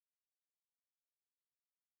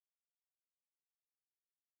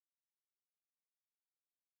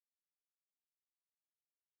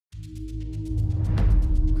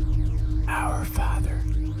Our Father,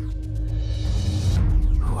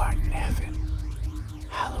 who art in heaven,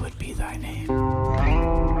 hallowed be thy name.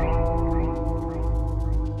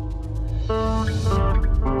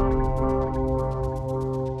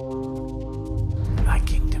 Thy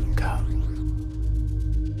kingdom come.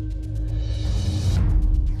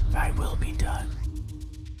 Thy will be done.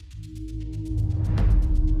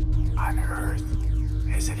 On earth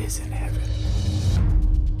as it is in heaven.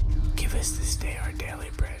 Give us this day our daily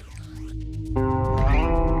bread.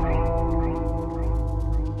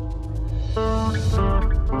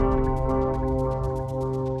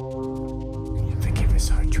 And forgive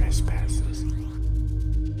us our trespasses,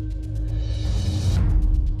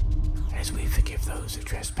 as we forgive those who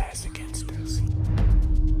trespass against us.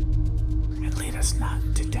 And lead us not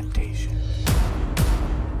into temptation,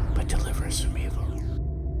 but deliver us from evil.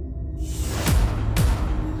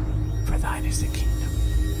 For thine is the kingdom,